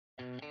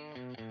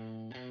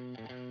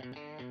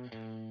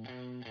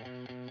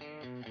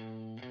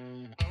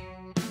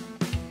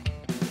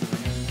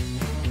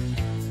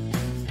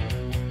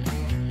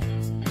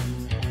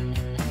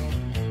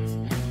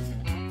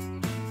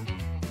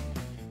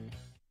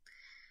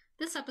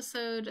This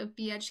episode of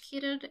Be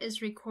Educated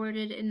is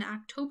recorded in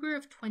October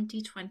of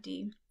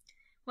 2020,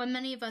 when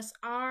many of us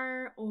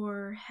are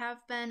or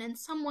have been in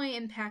some way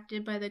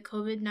impacted by the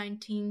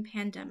COVID-19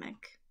 pandemic.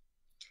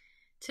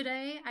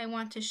 Today, I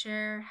want to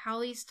share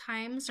how these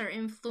times are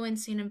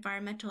influencing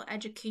environmental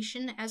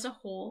education as a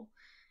whole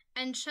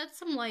and shed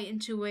some light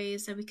into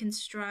ways that we can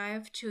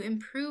strive to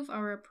improve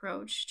our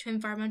approach to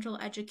environmental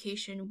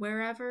education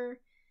wherever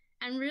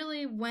and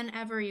really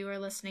whenever you are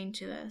listening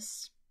to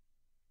this.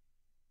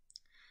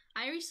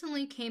 I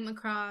recently came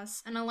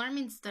across an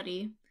alarming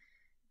study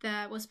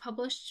that was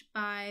published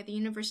by the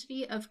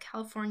University of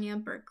California,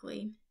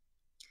 Berkeley.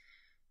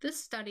 This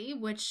study,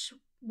 which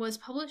was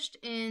published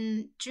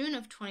in June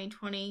of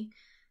 2020,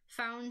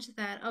 found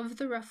that of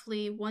the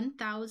roughly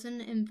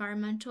 1,000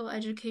 environmental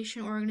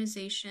education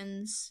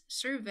organizations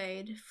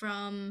surveyed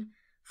from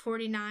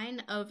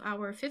 49 of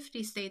our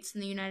 50 states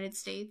in the United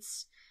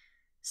States,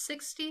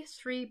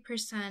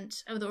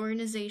 63% of the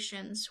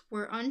organizations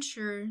were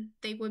unsure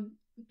they would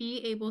be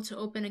able to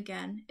open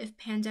again if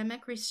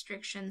pandemic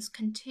restrictions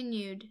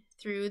continued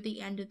through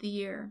the end of the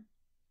year.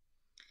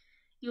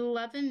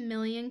 11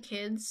 million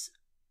kids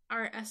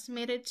are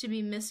estimated to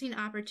be missing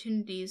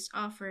opportunities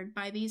offered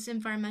by these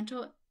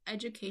environmental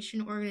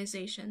education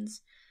organizations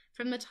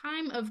from the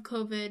time of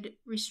COVID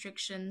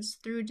restrictions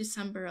through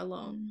December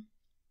alone.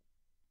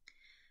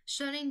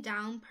 Shutting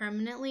down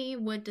permanently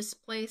would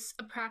displace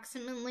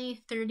approximately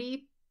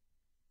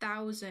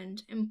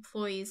 30,000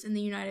 employees in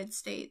the United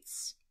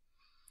States.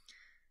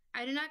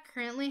 I do not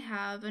currently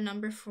have a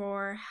number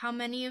for how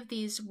many of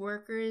these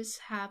workers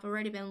have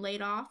already been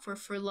laid off or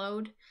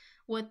furloughed,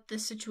 what the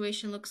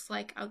situation looks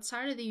like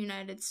outside of the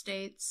United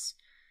States,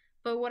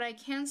 but what I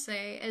can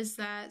say is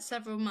that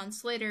several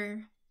months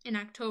later, in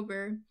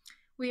October,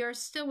 we are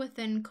still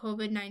within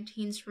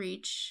COVID-19's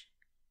reach.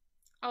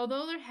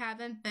 Although there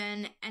haven't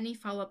been any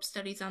follow-up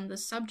studies on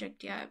this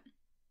subject yet,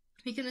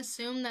 we can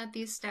assume that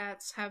these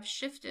stats have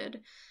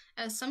shifted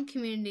as some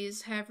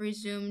communities have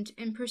resumed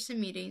in-person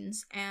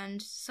meetings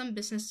and some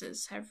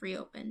businesses have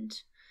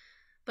reopened.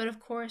 But of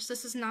course,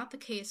 this is not the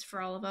case for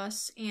all of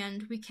us,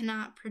 and we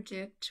cannot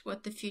predict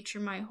what the future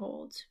might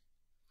hold.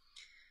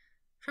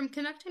 From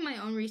conducting my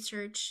own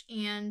research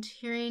and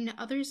hearing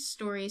others'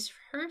 stories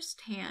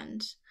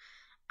firsthand,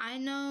 I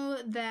know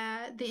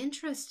that the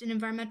interest in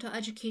environmental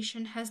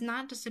education has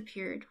not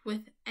disappeared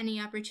with any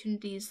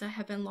opportunities that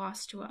have been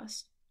lost to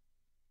us,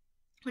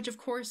 which of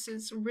course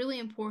is really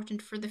important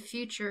for the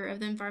future of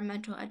the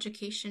environmental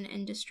education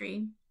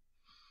industry.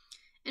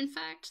 In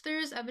fact, there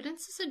is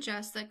evidence to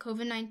suggest that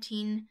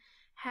COVID-19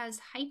 has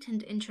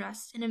heightened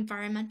interest in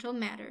environmental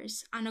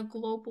matters on a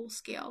global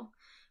scale,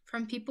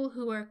 from people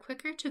who are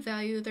quicker to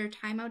value their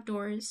time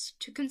outdoors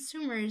to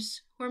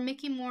consumers who are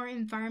making more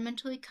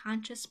environmentally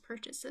conscious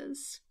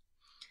purchases.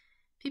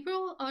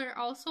 People are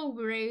also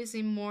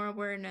raising more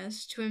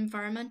awareness to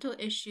environmental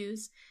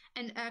issues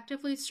and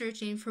actively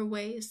searching for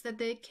ways that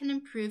they can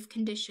improve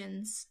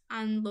conditions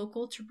on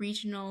local to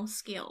regional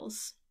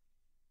scales.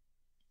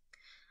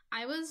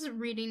 I was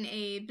reading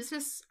a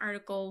business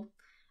article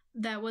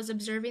that was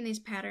observing these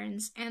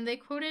patterns, and they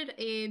quoted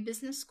a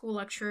business school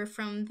lecturer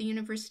from the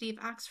University of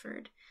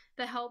Oxford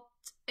that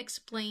helped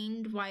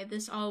explain why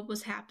this all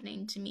was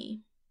happening to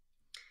me.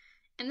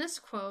 In this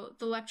quote,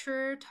 the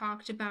lecturer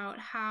talked about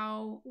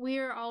how we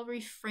are all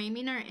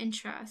reframing our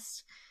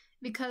interests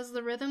because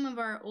the rhythm of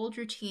our old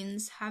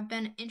routines have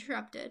been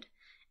interrupted,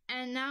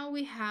 and now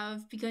we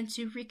have begun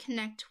to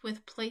reconnect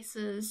with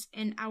places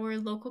in our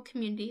local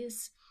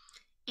communities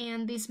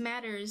and these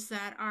matters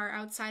that are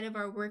outside of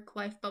our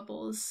work-life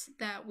bubbles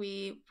that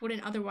we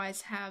wouldn't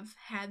otherwise have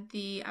had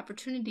the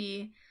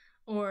opportunity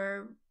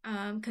or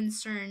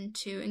concern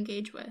to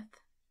engage with.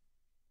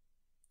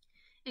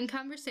 In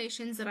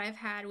conversations that I've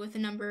had with a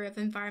number of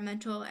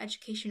environmental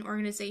education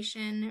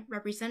organization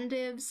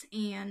representatives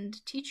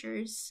and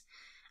teachers,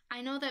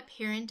 I know that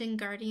parent and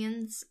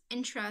guardians'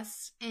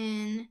 interests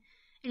in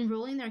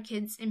enrolling their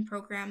kids in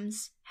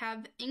programs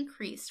have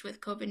increased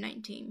with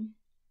COVID-19.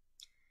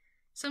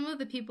 Some of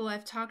the people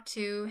I've talked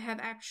to have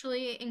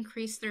actually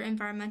increased their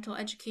environmental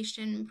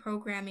education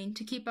programming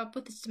to keep up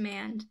with this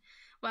demand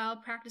while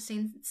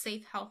practicing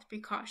safe health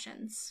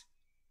precautions.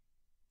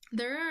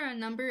 There are a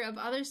number of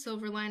other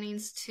silver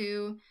linings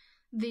to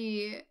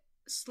the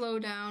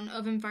slowdown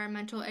of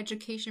environmental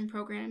education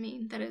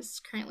programming that is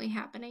currently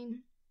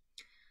happening.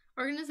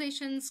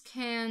 Organizations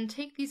can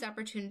take these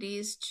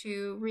opportunities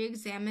to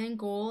re-examine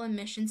goal and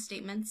mission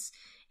statements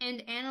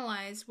and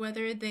analyze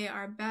whether they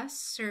are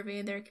best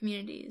serving their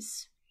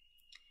communities.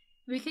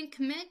 We can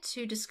commit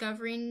to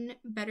discovering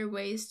better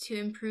ways to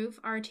improve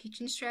our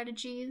teaching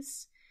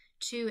strategies,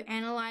 to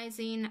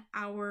analyzing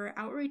our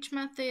outreach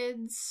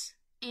methods,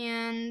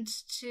 and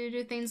to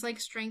do things like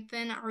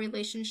strengthen our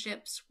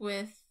relationships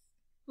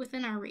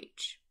within our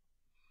reach.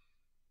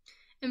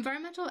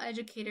 Environmental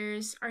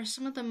educators are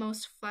some of the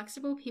most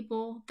flexible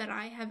people that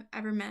I have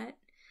ever met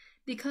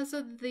because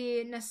of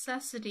the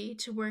necessity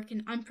to work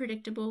in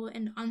unpredictable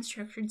and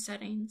unstructured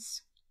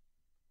settings.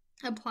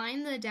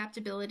 Applying the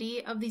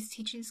adaptability of these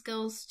teaching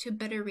skills to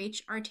better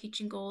reach our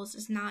teaching goals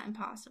is not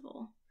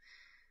impossible.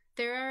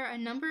 There are a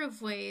number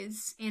of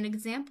ways and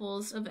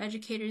examples of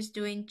educators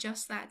doing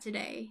just that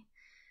today.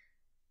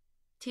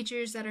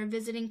 Teachers that are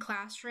visiting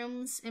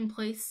classrooms in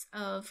place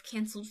of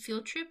canceled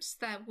field trips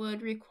that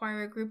would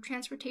require group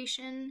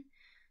transportation,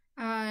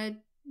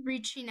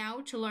 reaching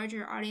out to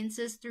larger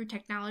audiences through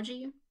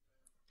technology.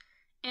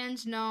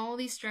 And no,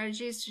 these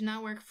strategies do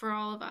not work for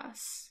all of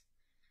us.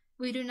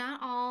 We do not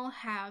all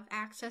have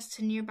access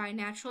to nearby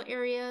natural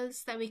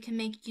areas that we can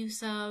make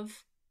use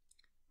of.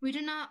 We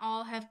do not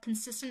all have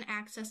consistent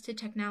access to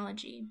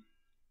technology.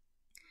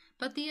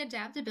 But the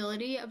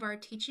adaptability of our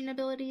teaching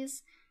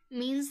abilities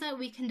means that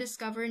we can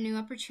discover new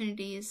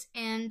opportunities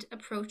and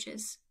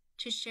approaches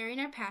to sharing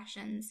our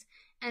passions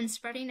and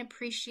spreading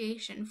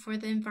appreciation for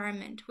the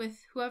environment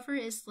with whoever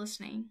is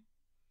listening.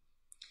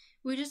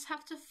 We just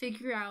have to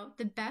figure out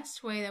the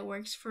best way that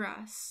works for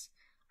us,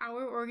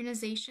 our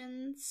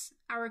organizations,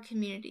 our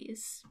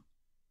communities.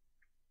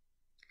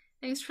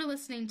 Thanks for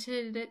listening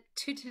to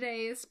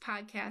today's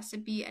podcast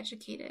of Be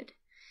Educated.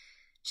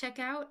 Check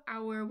out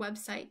our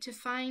website to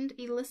find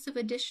a list of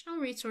additional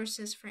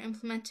resources for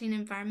implementing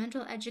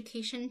environmental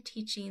education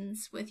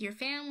teachings with your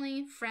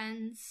family,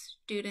 friends,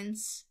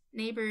 students,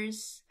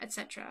 neighbors,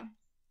 etc.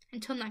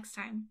 Until next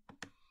time.